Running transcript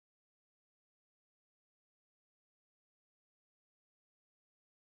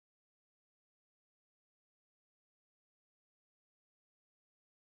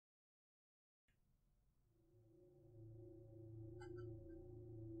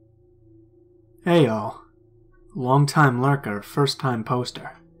Hey y'all, long-time lurker, first-time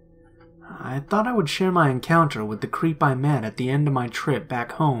poster. I thought I would share my encounter with the creep I met at the end of my trip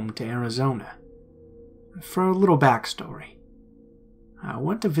back home to Arizona. For a little backstory, I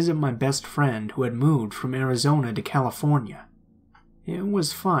went to visit my best friend who had moved from Arizona to California. It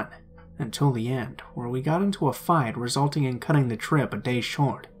was fun, until the end, where we got into a fight resulting in cutting the trip a day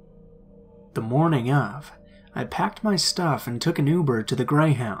short. The morning of, I packed my stuff and took an Uber to the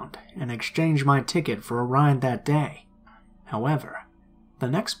Greyhound and exchanged my ticket for a ride that day. However, the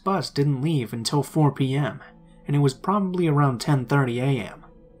next bus didn't leave until 4 p.m., and it was probably around 10:30 a.m.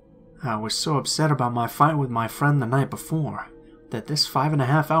 I was so upset about my fight with my friend the night before that this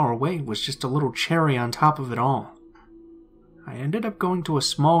 5.5-hour wait was just a little cherry on top of it all. I ended up going to a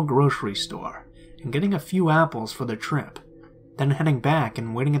small grocery store and getting a few apples for the trip, then heading back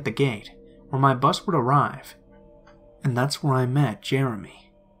and waiting at the gate where my bus would arrive. And that's where I met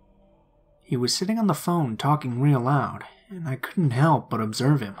Jeremy. He was sitting on the phone talking real loud, and I couldn't help but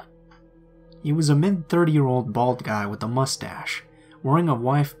observe him. He was a mid-30-year-old bald guy with a mustache, wearing a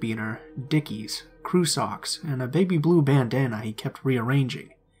wife beater, dickies, crew socks, and a baby blue bandana he kept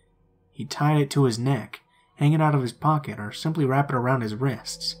rearranging. He tied it to his neck, hang it out of his pocket, or simply wrap it around his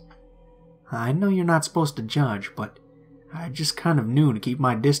wrists. I know you're not supposed to judge, but I just kind of knew to keep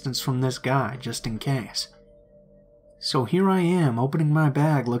my distance from this guy just in case. So here I am opening my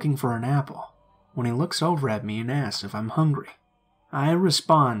bag looking for an apple, when he looks over at me and asks if I'm hungry. I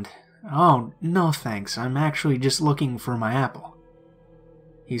respond, "Oh, no thanks, I'm actually just looking for my apple."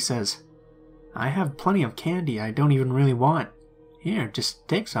 He says, "I have plenty of candy I don't even really want. Here, just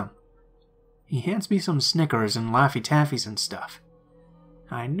take some." He hands me some Snickers and Laffy Taffies and stuff.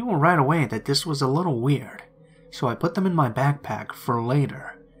 I knew right away that this was a little weird, so I put them in my backpack for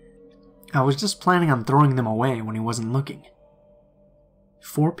later. I was just planning on throwing them away when he wasn't looking.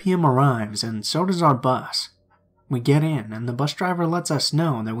 4 p.m. arrives, and so does our bus. We get in, and the bus driver lets us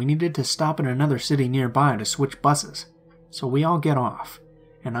know that we needed to stop in another city nearby to switch buses, so we all get off,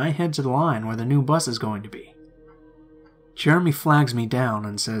 and I head to the line where the new bus is going to be. Jeremy flags me down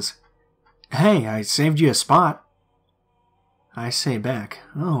and says, "Hey, I saved you a spot." I say back,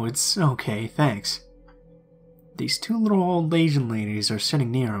 "Oh, it's okay, thanks." These two little old Asian ladies are sitting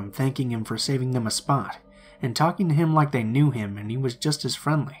near him, thanking him for saving them a spot, and talking to him like they knew him and he was just as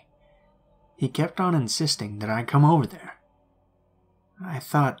friendly. He kept on insisting that I come over there. I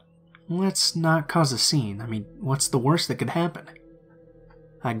thought, let's not cause a scene. I mean, what's the worst that could happen?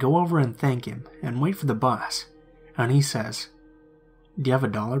 I go over and thank him, and wait for the bus, and he says, "Do you have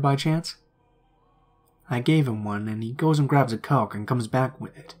 $1 by chance?" I gave him one, and he goes and grabs a Coke and comes back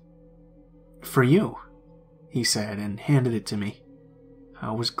with it. "For you," he said, and handed it to me.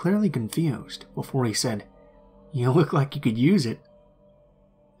 I was clearly confused before he said, "You look like you could use it."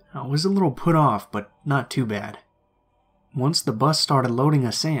 I was a little put off, but not too bad. Once the bus started loading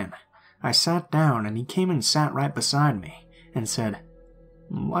us in, I sat down and he came and sat right beside me and said,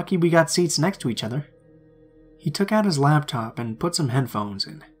 "Lucky we got seats next to each other." He took out his laptop and put some headphones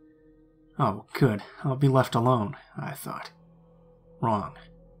in. Oh, good, I'll be left alone, I thought. Wrong.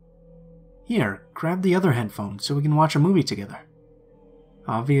 "Here, grab the other headphones so we can watch a movie together."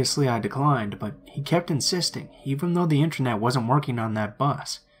 Obviously I declined, but he kept insisting, even though the internet wasn't working on that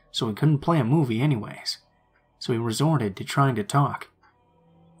bus, so we couldn't play a movie anyways. So he resorted to trying to talk.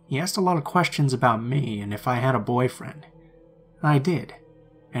 He asked a lot of questions about me and if I had a boyfriend. I did,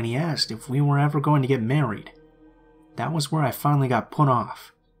 and he asked if we were ever going to get married. That was where I finally got put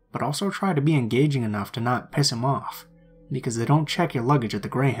off, but also tried to be engaging enough to not piss him off, because they don't check your luggage at the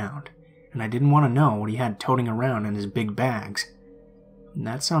Greyhound, and I didn't want to know what he had toting around in his big bags.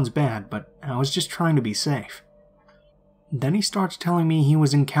 That sounds bad, but I was just trying to be safe. Then he starts telling me he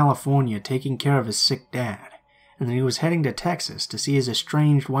was in California taking care of his sick dad, and that he was heading to Texas to see his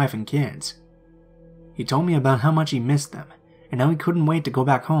estranged wife and kids. He told me about how much he missed them, and how he couldn't wait to go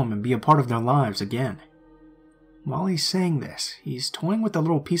back home and be a part of their lives again. While he's saying this, he's toying with a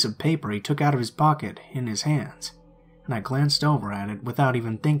little piece of paper he took out of his pocket in his hands, and I glanced over at it without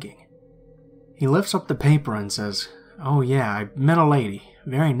even thinking. He lifts up the paper and says, "Oh yeah, I met a lady,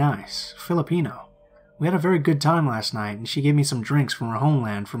 very nice, Filipino. We had a very good time last night and she gave me some drinks from her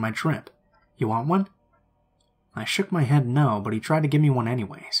homeland for my trip. You want one?" I shook my head no, but he tried to give me one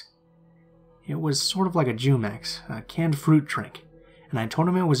anyways. It was sort of like a Jumex, a canned fruit drink, and I told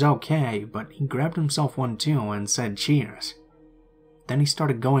him it was okay, but he grabbed himself one too and said cheers. Then he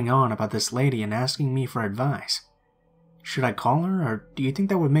started going on about this lady and asking me for advice. Should I call her, or do you think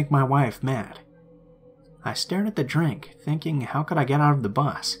that would make my wife mad? I stared at the drink, thinking how could I get out of the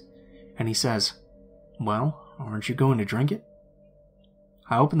bus, and he says, "Well, aren't you going to drink it?"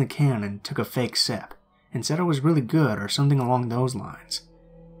 I opened the can and took a fake sip, and said it was really good or something along those lines.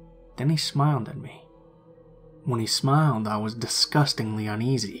 Then he smiled at me. When he smiled, I was disgustingly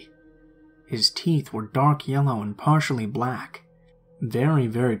uneasy. His teeth were dark yellow and partially black. Very,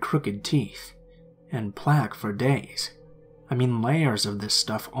 very crooked teeth. And plaque for days. I mean layers of this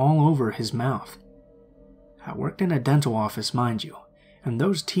stuff all over his mouth. I worked in a dental office, mind you, and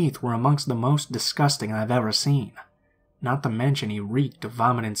those teeth were amongst the most disgusting I've ever seen. Not to mention he reeked of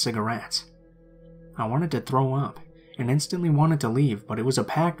vomit and cigarettes. I wanted to throw up, and instantly wanted to leave, but it was a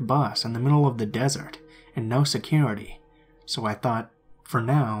packed bus in the middle of the desert, and no security, so I thought, for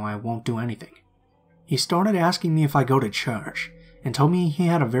now, I won't do anything. He started asking me if I go to church, and told me he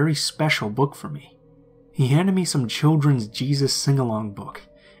had a very special book for me. He handed me some children's Jesus sing-along book,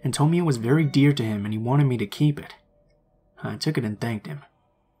 and told me it was very dear to him and he wanted me to keep it. I took it and thanked him.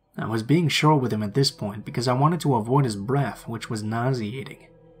 I was being short with him at this point because I wanted to avoid his breath, which was nauseating.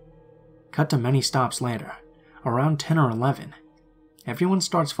 Cut to many stops later, around 10 or 11. Everyone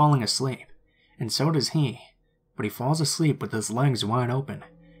starts falling asleep, and so does he, but he falls asleep with his legs wide open,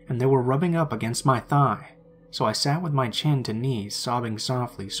 and they were rubbing up against my thigh, so I sat with my chin to knees, sobbing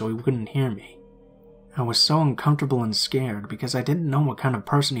softly so he wouldn't hear me. I was so uncomfortable and scared because I didn't know what kind of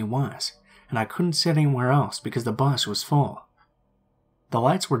person he was, and I couldn't sit anywhere else because the bus was full. The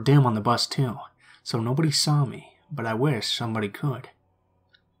lights were dim on the bus too, so nobody saw me, but I wish somebody could.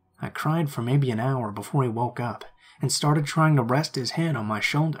 I cried for maybe an hour before he woke up and started trying to rest his head on my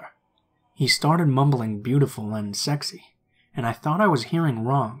shoulder. He started mumbling beautiful and sexy, and I thought I was hearing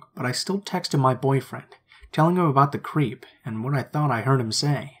wrong, but I still texted my boyfriend, telling him about the creep and what I thought I heard him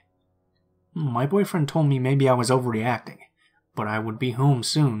say. My boyfriend told me maybe I was overreacting, but I would be home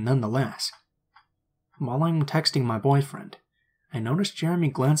soon nonetheless. While I'm texting my boyfriend, I noticed Jeremy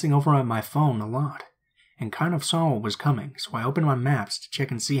glancing over at my phone a lot, and kind of saw what was coming, so I opened my maps to check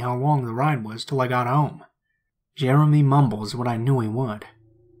and see how long the ride was till I got home. Jeremy mumbles what I knew he would.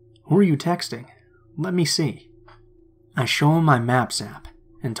 "Who are you texting? Let me see." I show him my Maps app,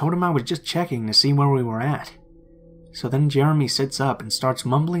 and told him I was just checking to see where we were at. So then Jeremy sits up and starts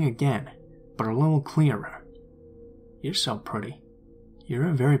mumbling again, but a little clearer. "You're so pretty. You're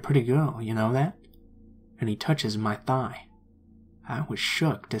a very pretty girl, you know that?" And he touches my thigh. I was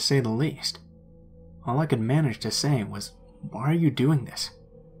shook, to say the least. All I could manage to say was, "Why are you doing this?"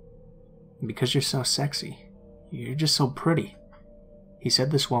 "Because you're so sexy. You're just so pretty." He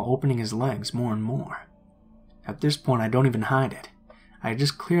said this while opening his legs more and more. At this point, I don't even hide it. I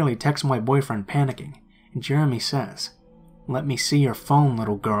just clearly text my boyfriend panicking, and Jeremy says, "Let me see your phone,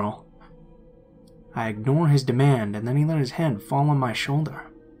 little girl." I ignore his demand, and then he let his head fall on my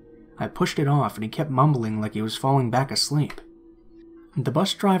shoulder. I pushed it off, and he kept mumbling like he was falling back asleep. The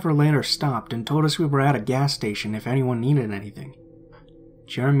bus driver later stopped and told us we were at a gas station if anyone needed anything.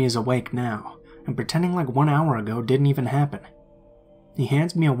 Jeremy is awake now, and pretending like 1 hour ago didn't even happen. He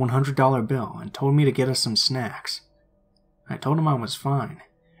hands me a $100 bill and told me to get us some snacks. I told him I was fine,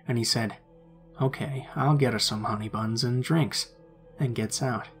 and he said, "Okay, I'll get us some honey buns and drinks," and gets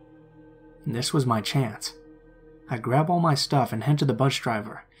out. This was my chance. I grab all my stuff and head to the bus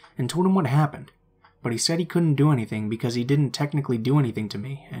driver and told him what happened, but he said he couldn't do anything because he didn't technically do anything to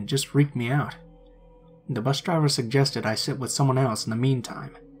me and just freaked me out. The bus driver suggested I sit with someone else in the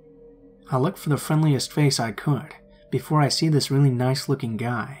meantime. I looked for the friendliest face I could before I see this really nice looking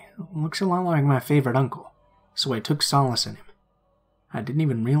guy. Looks a lot like my favorite uncle, so I took solace in him. I didn't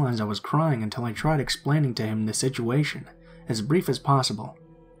even realize I was crying until I tried explaining to him the situation, as brief as possible,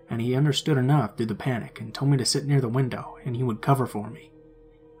 and he understood enough through the panic and told me to sit near the window and he would cover for me.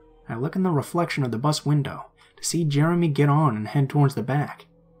 I look in the reflection of the bus window to see Jeremy get on and head towards the back.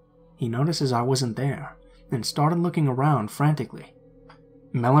 He notices I wasn't there and started looking around frantically.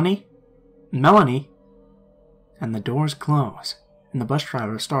 "Melanie? Melanie?" And the doors close, and the bus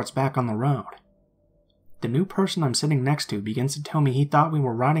driver starts back on the road. The new person I'm sitting next to begins to tell me he thought we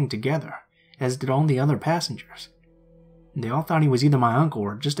were riding together, as did all the other passengers. They all thought he was either my uncle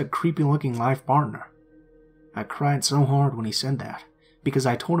or just a creepy-looking life partner. I cried so hard when he said that, because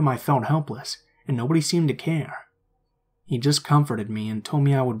I told him I felt helpless, and nobody seemed to care. He just comforted me and told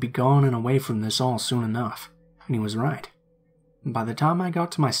me I would be gone and away from this all soon enough, and he was right. By the time I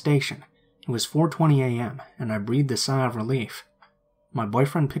got to my station, it was 4:20 a.m., and I breathed a sigh of relief. My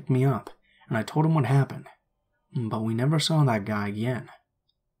boyfriend picked me up, and I told him what happened, but we never saw that guy again.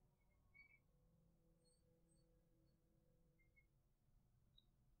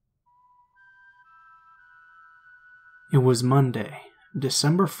 It was Monday,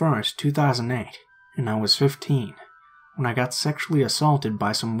 December 1st, 2008, and I was 15, when I got sexually assaulted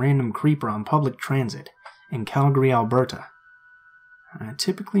by some random creeper on public transit in Calgary, Alberta.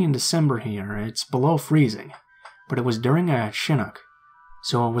 Typically in December here, it's below freezing, but it was during a Chinook,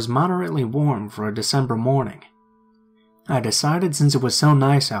 so it was moderately warm for a December morning. I decided since it was so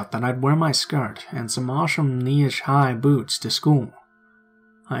nice out that I'd wear my skirt and some awesome knee-ish high boots to school.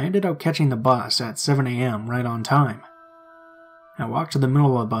 I ended up catching the bus at 7 a.m. right on time. I walked to the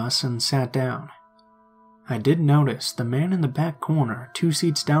middle of the bus and sat down. I did notice the man in the back corner 2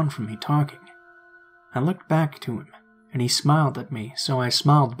 seats down from me talking. I looked back to him, and he smiled at me, so I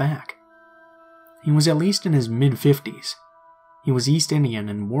smiled back. He was at least in his mid-50s. He was East Indian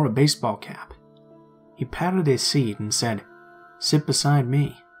and wore a baseball cap. He patted his seat and said, "Sit beside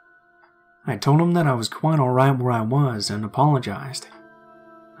me." I told him that I was quite alright where I was and apologized.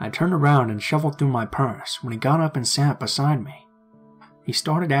 I turned around and shuffled through my purse when he got up and sat beside me. He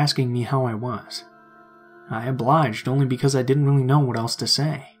started asking me how I was. I obliged only because I didn't really know what else to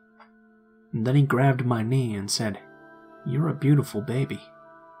say. And then he grabbed my knee and said, "You're a beautiful baby."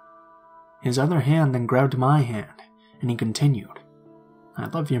 His other hand then grabbed my hand, and he continued, "I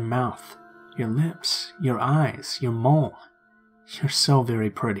love your mouth, your lips, your eyes, your mole. You're so very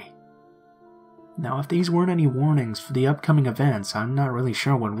pretty." Now, if these weren't any warnings for the upcoming events, I'm not really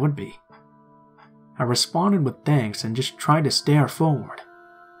sure what would be. I responded with thanks and just tried to stare forward.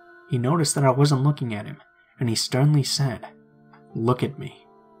 He noticed that I wasn't looking at him, and he sternly said, "Look at me."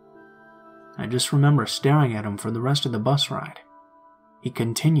 I just remember staring at him for the rest of the bus ride. He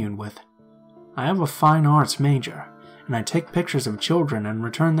continued with, "I have a fine arts major, and I take pictures of children and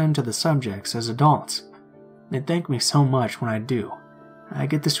return them to the subjects as adults. They thank me so much when I do. I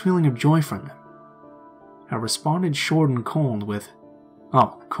get this feeling of joy from them." I responded short and cold with,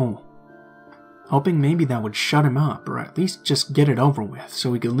 "Oh, cool," hoping maybe that would shut him up or at least just get it over with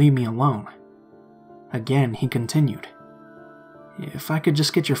so he could leave me alone. Again, he continued, "If I could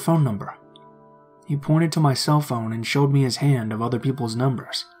just get your phone number." He pointed to my cell phone and showed me his hand of other people's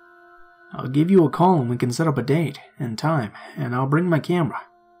numbers. "I'll give you a call and we can set up a date and time, and I'll bring my camera."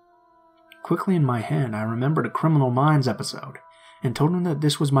 Quickly in my head, I remembered a Criminal Minds episode and told him that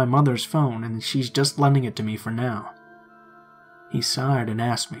this was my mother's phone and she's just lending it to me for now. He sighed and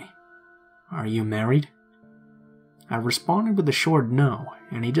asked me, "Are you married?" I responded with a short no,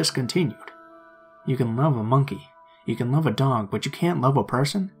 and he just continued, "You can love a monkey, you can love a dog, but you can't love a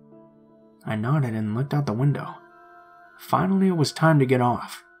person?" I nodded and looked out the window. Finally, it was time to get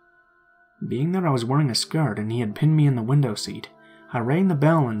off. Being that I was wearing a skirt and he had pinned me in the window seat, I rang the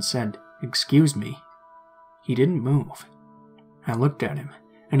bell and said, "Excuse me." He didn't move. I looked at him,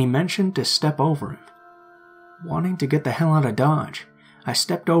 and he mentioned to step over him. Wanting to get the hell out of Dodge, I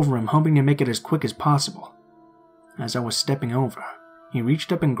stepped over him, hoping to make it as quick as possible. As I was stepping over, he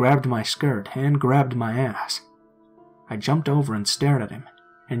reached up and grabbed my skirt and grabbed my ass. I jumped over and stared at him,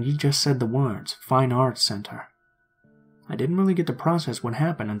 and he just said the words, "Fine Arts Center." I didn't really get to process what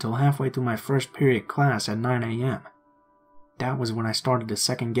happened until halfway through my first period class at 9 a.m. That was when I started to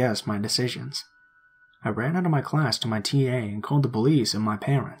second-guess my decisions. I ran out of my class to my TA and called the police and my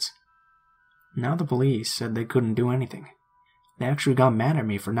parents. Now the police said they couldn't do anything. They actually got mad at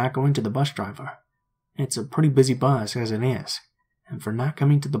me for not going to the bus driver. It's a pretty busy bus as it is, and for not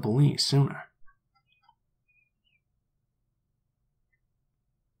coming to the police sooner.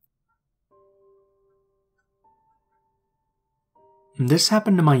 This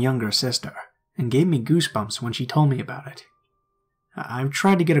happened to my younger sister, and gave me goosebumps when she told me about it. I've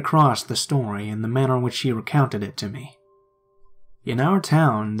tried to get across the story in the manner in which she recounted it to me. In our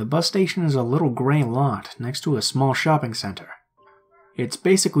town, the bus station is a little gray lot next to a small shopping center. It's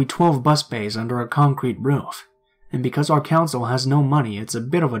basically 12 bus bays under a concrete roof, and because our council has no money, it's a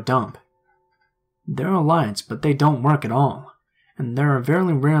bit of a dump. There are lights, but they don't work at all, and there are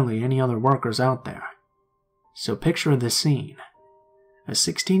very rarely any other workers out there. So picture this scene. A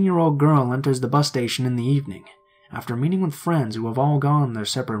 16-year-old girl enters the bus station in the evening, after meeting with friends who have all gone their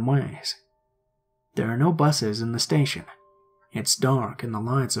separate ways. There are no buses in the station. It's dark and the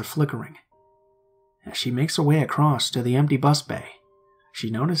lights are flickering. As she makes her way across to the empty bus bay, she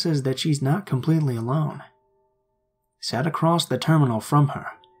notices that she's not completely alone. Sat across the terminal from her,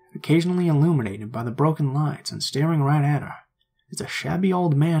 occasionally illuminated by the broken lights and staring right at her, is a shabby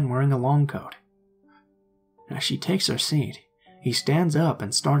old man wearing a long coat. As she takes her seat, he stands up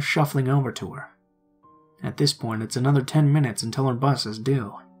and starts shuffling over to her. At this point, it's another 10 minutes until her bus is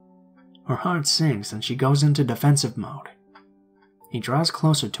due. Her heart sinks and she goes into defensive mode. He draws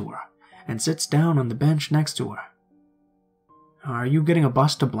closer to her and sits down on the bench next to her. "Are you getting a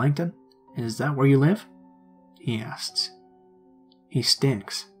bus to Blankton? Is that where you live?" he asks. He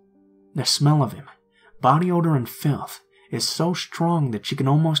stinks. The smell of him, body odor and filth, is so strong that she can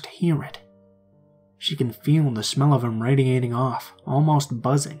almost hear it. She can feel the smell of him radiating off, almost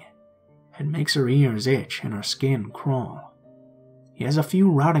buzzing. It makes her ears itch and her skin crawl. He has a few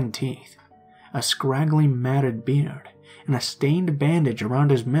rotting teeth, a scraggly matted beard, and a stained bandage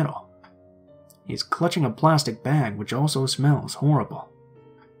around his middle. He's clutching a plastic bag which also smells horrible.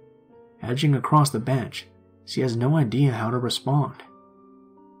 Edging across the bench, she has no idea how to respond.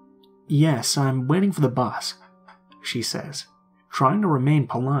 "Yes, I'm waiting for the bus," she says, trying to remain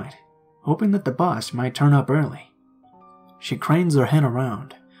polite, hoping that the bus might turn up early. She cranes her head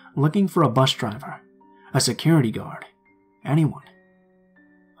around, looking for a bus driver, a security guard, anyone.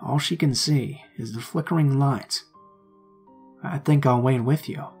 All she can see is the flickering lights. "I think I'll wait with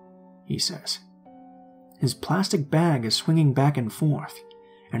you," he says. His plastic bag is swinging back and forth,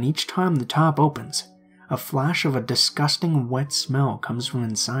 and each time the top opens, a flash of a disgusting wet smell comes from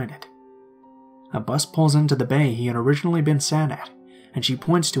inside it. A bus pulls into the bay he had originally been sat at, and she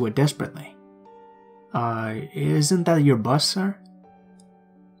points to it desperately. Isn't that your bus, sir?"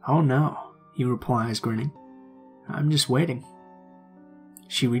 "Oh no," he replies, grinning. "I'm just waiting."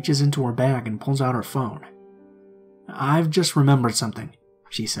 She reaches into her bag and pulls out her phone. "I've just remembered something,"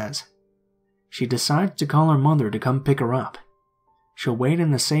 she says. She decides to call her mother to come pick her up. She'll wait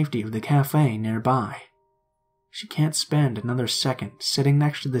in the safety of the cafe nearby. She can't spend another second sitting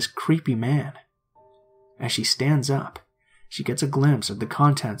next to this creepy man. As she stands up, she gets a glimpse of the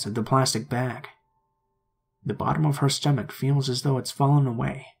contents of the plastic bag. The bottom of her stomach feels as though it's fallen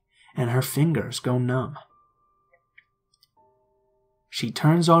away, and her fingers go numb. She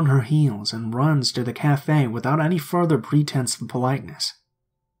turns on her heels and runs to the cafe without any further pretense of politeness.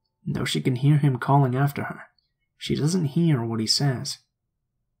 Though she can hear him calling after her, she doesn't hear what he says.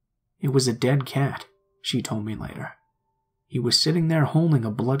 "It was a dead cat," she told me later. "He was sitting there holding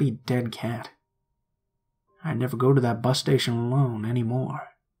a bloody dead cat. I never go to that bus station alone anymore."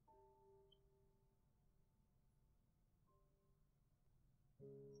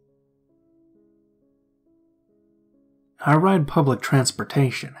 I ride public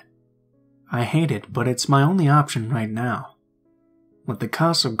transportation. I hate it, but it's my only option right now. With the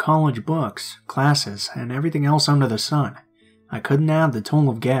cost of college books, classes, and everything else under the sun, I couldn't add the toll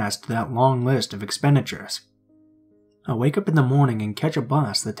of gas to that long list of expenditures. I wake up in the morning and catch a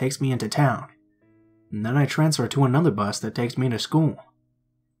bus that takes me into town, and then I transfer to another bus that takes me to school.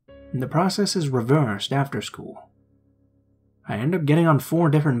 And the process is reversed after school. I end up getting on 4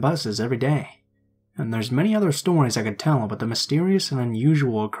 different buses every day. And there's many other stories I could tell about the mysterious and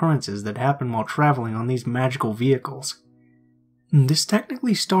unusual occurrences that happen while traveling on these magical vehicles. This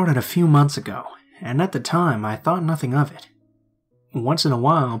technically started a few months ago, and at the time I thought nothing of it. Once in a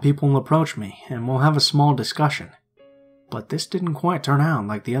while people will approach me and we'll have a small discussion, but this didn't quite turn out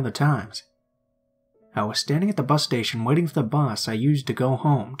like the other times. I was standing at the bus station waiting for the bus I used to go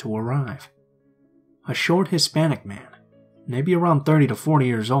home to arrive. A short Hispanic man, maybe around 30 to 40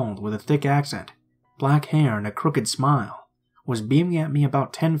 years old with a thick accent, black hair and a crooked smile, was beaming at me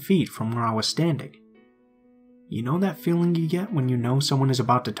about 10 feet from where I was standing. You know that feeling you get when you know someone is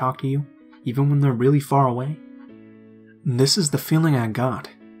about to talk to you, even when they're really far away? This is the feeling I got,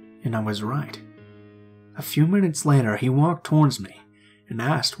 and I was right. A few minutes later, he walked towards me and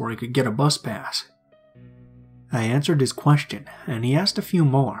asked where he could get a bus pass. I answered his question, and he asked a few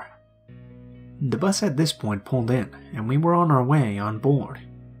more. The bus at this point pulled in, and we were on our way on board.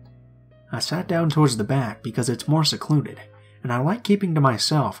 I sat down towards the back because it's more secluded, and I like keeping to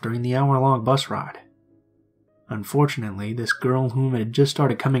myself during the hour-long bus ride. Unfortunately, this girl whom had just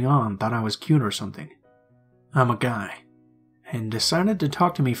started coming on thought I was cute or something. I'm a guy, and decided to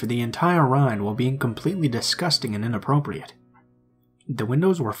talk to me for the entire ride while being completely disgusting and inappropriate. The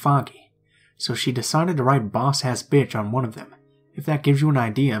windows were foggy, so she decided to write boss-ass bitch on one of them, if that gives you an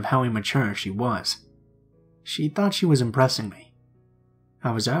idea of how immature she was. She thought she was impressing me. I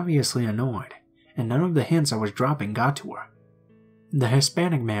was obviously annoyed, and none of the hints I was dropping got to her. The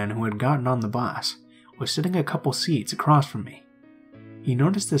Hispanic man who had gotten on the bus was sitting a couple seats across from me. He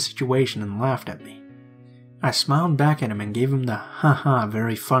noticed the situation and laughed at me. I smiled back at him and gave him the haha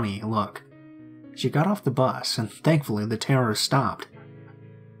very funny look. She got off the bus, and thankfully the terror stopped.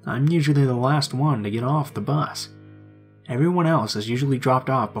 I'm usually the last one to get off the bus. Everyone else is usually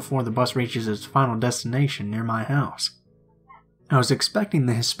dropped off before the bus reaches its final destination near my house. I was expecting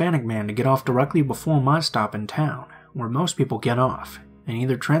the Hispanic man to get off directly before my stop in town, where most people get off, and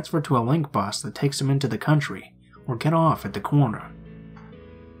either transfer to a link bus that takes them into the country, or get off at the corner.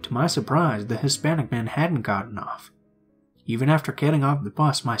 To my surprise, the Hispanic man hadn't gotten off. Even after getting off the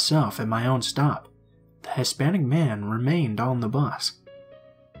bus myself at my own stop, the Hispanic man remained on the bus.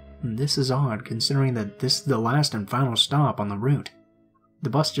 This is odd considering that this is the last and final stop on the route. The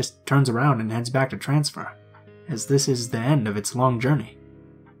bus just turns around and heads back to transfer, as this is the end of its long journey.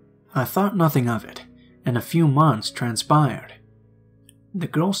 I thought nothing of it, and a few months transpired. The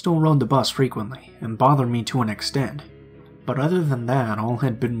girl still rode the bus frequently and bothered me to an extent, but other than that, all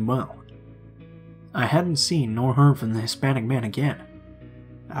had been well. I hadn't seen nor heard from the Hispanic man again.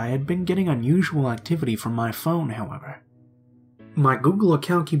 I had been getting unusual activity from my phone, however. My Google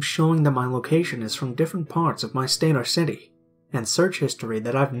account keeps showing that my location is from different parts of my state or city, and search history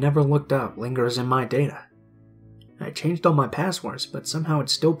that I've never looked up lingers in my data. I changed all my passwords, but somehow it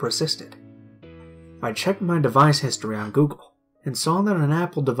still persisted. I checked my device history on Google, and saw that an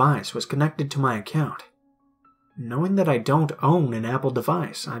Apple device was connected to my account. Knowing that I don't own an Apple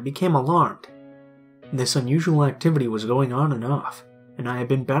device, I became alarmed. This unusual activity was going on and off, and I had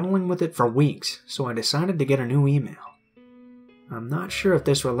been battling with it for weeks, so I decided to get a new email. I'm not sure if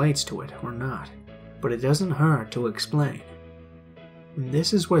this relates to it or not, but it doesn't hurt to explain.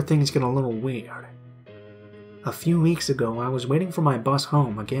 This is where things get a little weird. A few weeks ago, I was waiting for my bus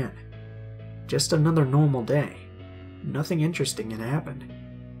home again. Just another normal day. Nothing interesting had happened.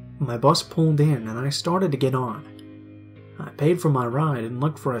 My bus pulled in and I started to get on. I paid for my ride and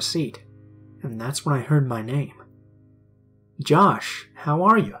looked for a seat, and that's when I heard my name. "Josh, how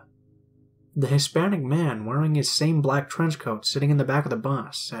are you?" The Hispanic man wearing his same black trench coat sitting in the back of the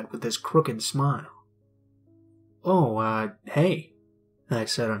bus said with his crooked smile. "Oh, hey," I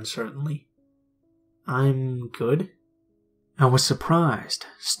said uncertainly. "I'm good." I was surprised,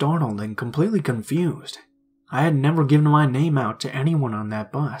 startled, and completely confused. I had never given my name out to anyone on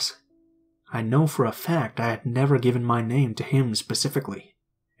that bus. I know for a fact I had never given my name to him specifically,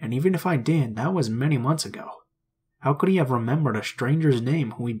 and even if I did, that was many months ago. How could he have remembered a stranger's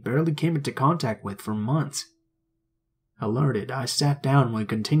name who he barely came into contact with for months? Alerted, I sat down while he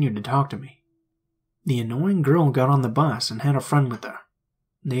continued to talk to me. The annoying girl got on the bus and had a friend with her.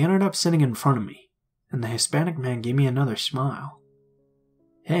 They ended up sitting in front of me, and the Hispanic man gave me another smile.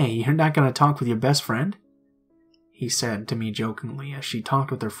 "Hey, you're not going to talk with your best friend?" he said to me jokingly as she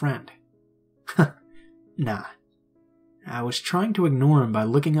talked with her friend. Nah. I was trying to ignore him by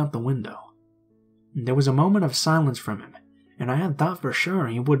looking out the window. There was a moment of silence from him, and I had thought for sure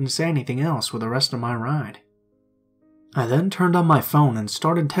he wouldn't say anything else for the rest of my ride. I then turned on my phone and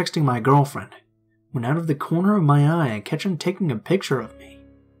started texting my girlfriend, when out of the corner of my eye I catch him taking a picture of me.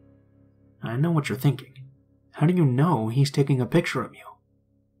 I know what you're thinking. How do you know he's taking a picture of you?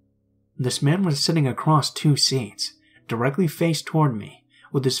 This man was sitting across 2 seats, directly faced toward me,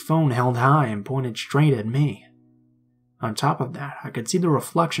 with his phone held high and pointed straight at me. On top of that, I could see the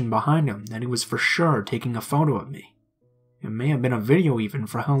reflection behind him that he was for sure taking a photo of me. It may have been a video even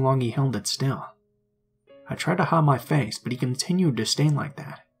for how long he held it still. I tried to hide my face, but he continued to stay like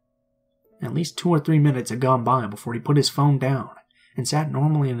that. At least 2 or 3 minutes had gone by before he put his phone down and sat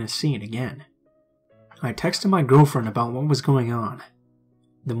normally in his seat again. I texted my girlfriend about what was going on.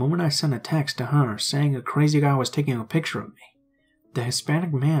 The moment I sent a text to her saying a crazy guy was taking a picture of me, the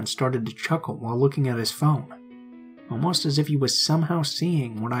Hispanic man started to chuckle while looking at his phone, almost as if he was somehow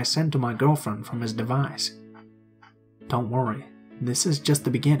seeing what I sent to my girlfriend from his device. "Don't worry, this is just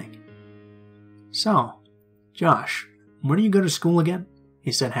the beginning." "So, Josh, where do you go to school again?"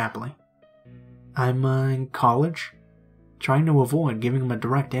 he said happily. "I'm in college," trying to avoid giving him a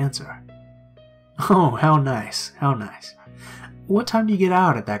direct answer. "Oh, how nice, how nice. What time do you get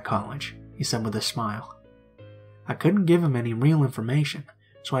out at that college?" he said with a smile. I couldn't give him any real information,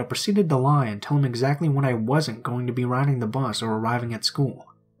 so I proceeded to lie and tell him exactly when I wasn't going to be riding the bus or arriving at school.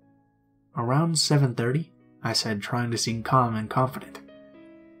 "Around 7:30, I said, trying to seem calm and confident.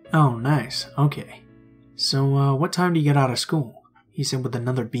 "Oh, nice, okay. So, what time do you get out of school?" he said with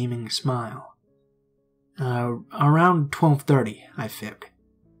another beaming smile. Around 12:30, I fibbed.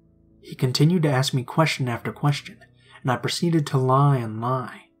 He continued to ask me question after question, and I proceeded to lie and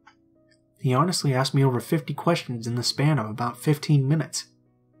lie. He honestly asked me over 50 questions in the span of about 15 minutes.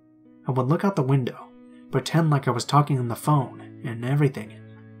 I would look out the window, pretend like I was talking on the phone and everything,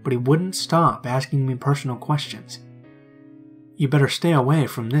 but he wouldn't stop asking me personal questions. "You better stay away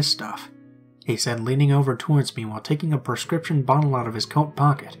from this stuff," he said, leaning over towards me while taking a prescription bottle out of his coat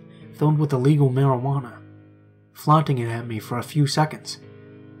pocket filled with illegal marijuana, flaunting it at me for a few seconds.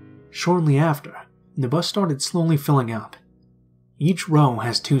 Shortly after, the bus started slowly filling up. Each row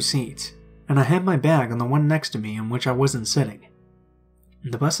has 2 seats, and I had my bag on the one next to me in which I wasn't sitting.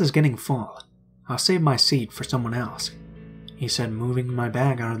 "The bus is getting full. I'll save my seat for someone else," he said, moving my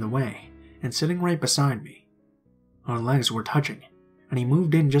bag out of the way and sitting right beside me. Our legs were touching, and he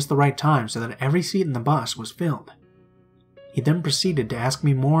moved in just the right time so that every seat in the bus was filled. He then proceeded to ask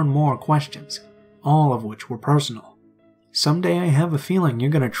me more and more questions, all of which were personal. "Someday I have a feeling you're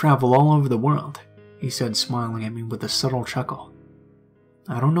going to travel all over the world," he said, smiling at me with a subtle chuckle.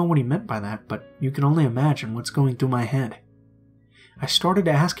 I don't know what he meant by that, but you can only imagine what's going through my head. I started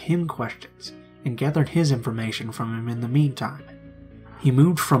to ask him questions and gathered his information from him in the meantime. He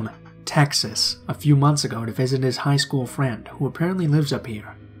moved from Texas a few months ago to visit his high school friend, who apparently lives up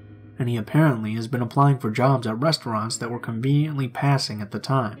here, and he apparently has been applying for jobs at restaurants that were conveniently passing at the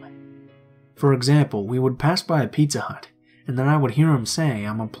time. For example, we would pass by a Pizza Hut, and then I would hear him say,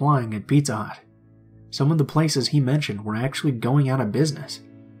 "I'm applying at Pizza Hut." Some of the places he mentioned were actually going out of business.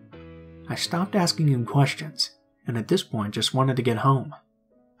 I stopped asking him questions, and at this point just wanted to get home.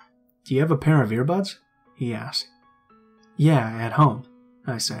 "Do you have a pair of earbuds?" he asked. "Yeah, at home,"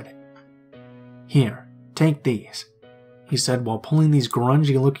 I said. "Here, take these," he said while pulling these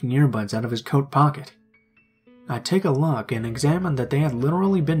grungy-looking earbuds out of his coat pocket. I take a look and examined that they had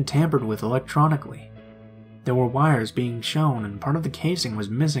literally been tampered with electronically. There were wires being shown, and part of the casing was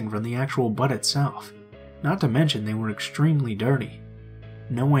missing from the actual bud itself. Not to mention they were extremely dirty.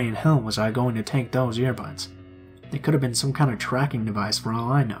 No way in hell was I going to take those earbuds. They could have been some kind of tracking device for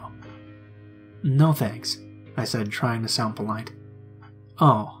all I know. "No thanks," I said, trying to sound polite.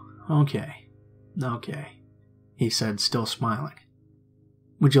 "Oh, okay, he said, still smiling.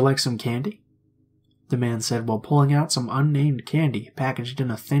 "Would you like some candy?" the man said while pulling out some unnamed candy packaged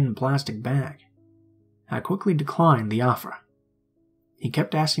in a thin plastic bag. I quickly declined the offer. He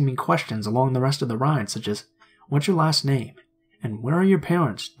kept asking me questions along the rest of the ride, such as, "What's your last name?" and "Where are your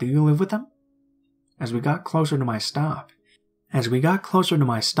parents? Do you live with them?" As we got closer to my stop,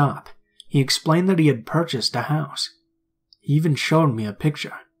 he explained that he had purchased a house. He even showed me a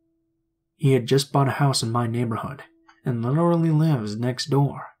picture. He had just bought a house in my neighborhood, and literally lives next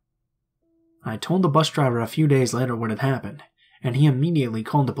door. I told the bus driver a few days later what had happened, and he immediately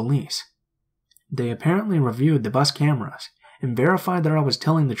called the police. They apparently reviewed the bus cameras and verified that I was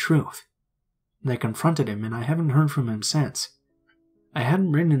telling the truth. They confronted him, and I haven't heard from him since. I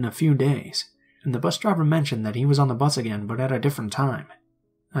hadn't ridden in a few days, and the bus driver mentioned that he was on the bus again, but at a different time.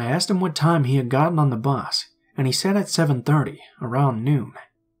 I asked him what time he had gotten on the bus, and he said at 7:30, around noon.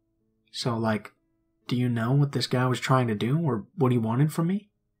 So, do you know what this guy was trying to do, or what he wanted from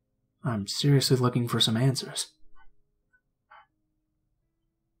me? I'm seriously looking for some answers.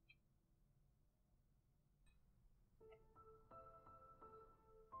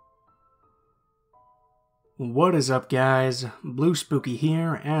 What is up, guys? Blue Spooky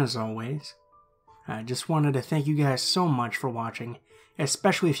here, as always. I just wanted to thank you guys so much for watching,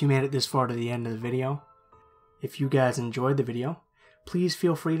 especially if you made it this far to the end of the video. If you guys enjoyed the video, please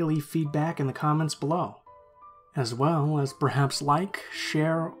feel free to leave feedback in the comments below, as well as perhaps like,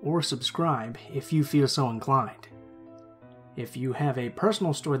 share, or subscribe if you feel so inclined. If you have a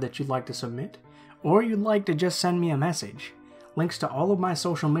personal story that you'd like to submit, or you'd like to just send me a message, links to all of my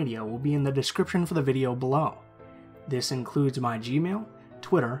social media will be in the description for the video below. This includes my Gmail,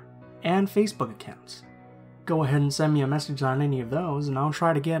 Twitter, and Facebook accounts. Go ahead and send me a message on any of those, and I'll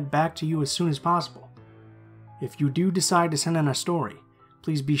try to get back to you as soon as possible. If you do decide to send in a story,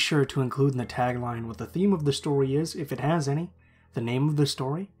 please be sure to include in the tagline what the theme of the story is, if it has any, the name of the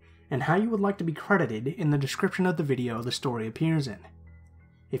story, and how you would like to be credited in the description of the video the story appears in.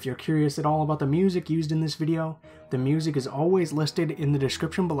 If you're curious at all about the music used in this video, the music is always listed in the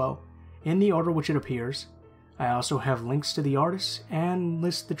description below, in the order which it appears. I also have links to the artists and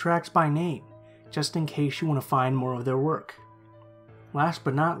list the tracks by name, just in case you want to find more of their work. Last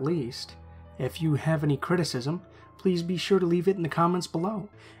but not least, if you have any criticism, please be sure to leave it in the comments below,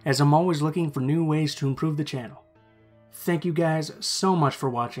 as I'm always looking for new ways to improve the channel. Thank you guys so much for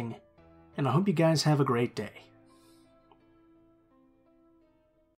watching, and I hope you guys have a great day.